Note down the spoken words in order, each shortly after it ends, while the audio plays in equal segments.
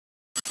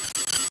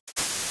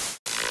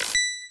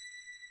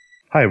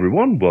Hi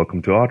everyone,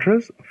 welcome to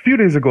Artras. A few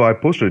days ago I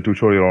posted a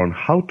tutorial on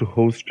how to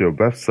host your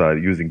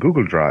website using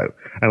Google Drive,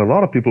 and a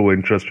lot of people were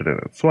interested in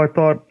it. So I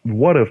thought,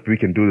 what if we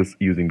can do this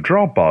using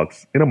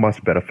Dropbox in a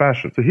much better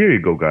fashion? So here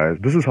you go guys,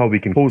 this is how we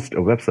can host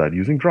a website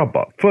using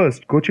Dropbox.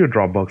 First, go to your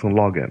Dropbox and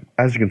log in.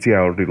 As you can see, I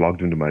already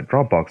logged into my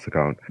Dropbox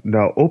account.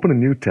 Now open a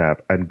new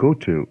tab and go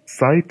to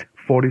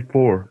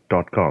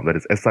site44.com, that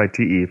is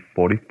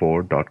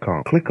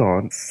site44.com. Click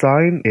on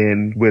sign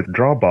in with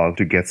Dropbox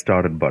to get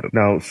started button.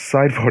 Now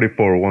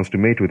Site44 wants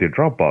to mate with your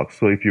Dropbox,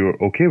 so if you're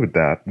okay with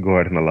that, go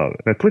ahead and allow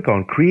it. Now click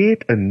on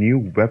create a new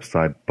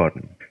website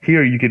button.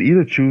 Here you can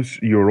either choose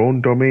your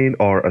own domain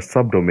or a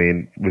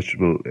subdomain, which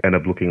will end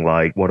up looking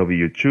like whatever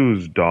you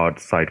choose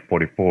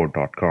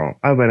 .site44.com.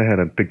 I went ahead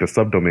and picked a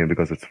subdomain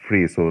because it's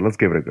free, so let's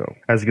give it a go.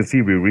 As you can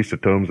see, we reached the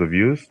terms of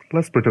use.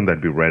 Let's pretend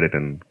that we read it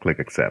and click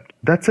accept.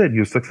 That's it,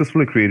 you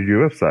successfully created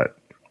your website.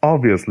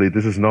 Obviously,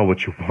 this is not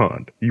what you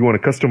want. You want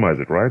to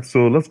customize it, right?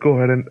 So let's go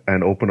ahead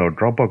and open our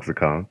Dropbox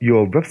account.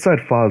 Your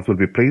website files will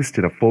be placed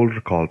in a folder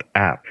called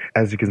app.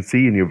 As you can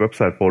see in your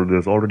website folder,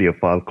 there's already a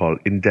file called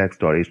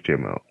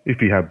index.html.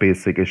 If you have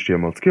basic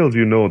HTML skills,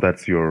 you know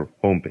that's your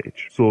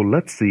homepage. So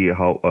let's see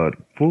how a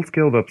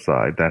full-scale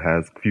website that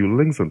has a few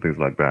links and things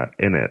like that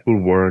in it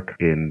will work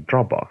in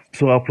Dropbox.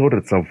 So I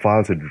uploaded some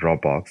files into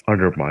Dropbox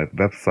under my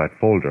website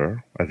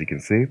folder, as you can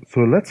see.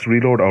 So let's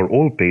reload our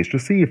old page to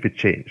see if it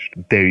changed.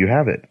 There you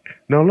have it.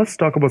 Now let's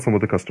talk about some of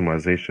the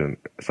customization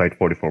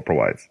Site44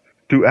 provides.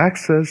 To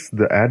access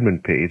the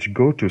admin page,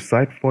 go to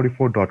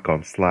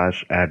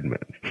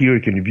site44.com/admin. Here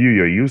you can view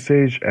your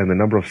usage and the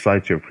number of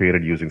sites you've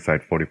created using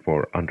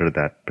Site44 under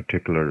that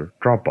particular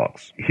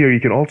Dropbox. Here you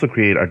can also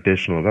create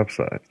additional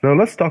websites. Now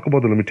let's talk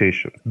about the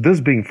limitations.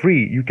 This being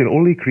free, you can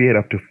only create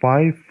up to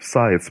 5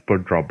 sites per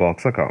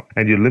Dropbox account,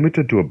 and you're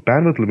limited to a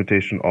bandwidth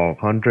limitation of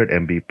 100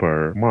 MB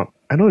per month.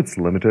 I know it's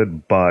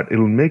limited, but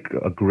it'll make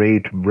a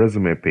great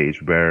resume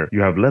page where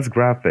you have less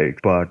graphics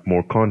but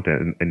more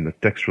content in the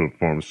textual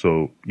form,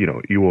 so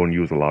you won't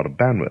use a lot of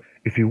bandwidth.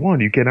 If you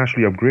want, you can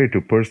actually upgrade to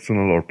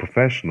personal or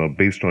professional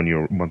based on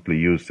your monthly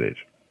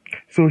usage.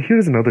 So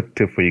here's another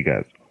tip for you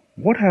guys.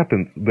 What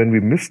happens when we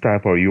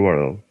mistype our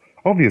URL?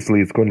 Obviously,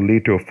 it's going to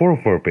lead to a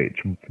 404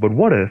 page. But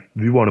what if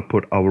we want to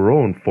put our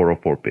own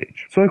 404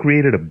 page? So I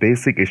created a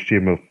basic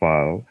HTML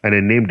file and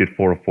I named it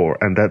 404,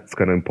 and that's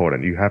kind of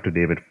important. You have to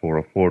name it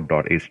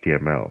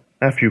 404.html.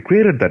 After you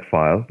created that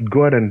file,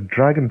 go ahead and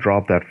drag and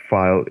drop that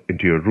file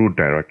into your root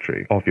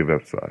directory of your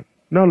website.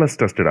 Now let's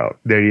test it out.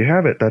 There you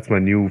have it. That's my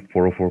new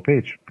 404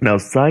 page. Now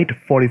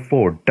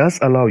Site44 does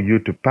allow you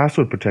to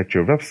password protect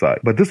your website,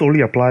 but this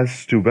only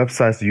applies to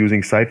websites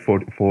using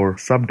Site44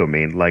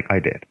 subdomain like I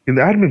did. In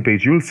the admin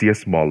page, you will see a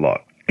small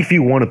lock. If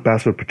you want to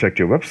password protect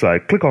your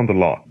website, click on the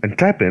lock and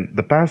type in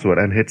the password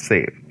and hit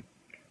save.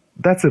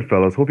 That's it,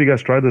 fellas. Hope you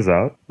guys try this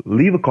out.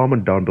 Leave a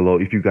comment down below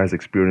if you guys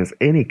experience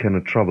any kind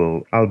of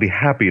trouble. I'll be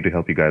happy to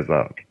help you guys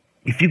out.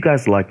 If you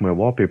guys like my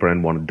wallpaper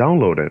and want to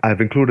download it, I've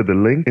included the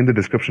link in the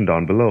description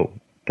down below.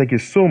 Thank you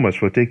so much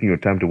for taking your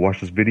time to watch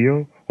this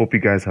video. Hope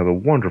you guys have a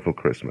wonderful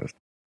Christmas.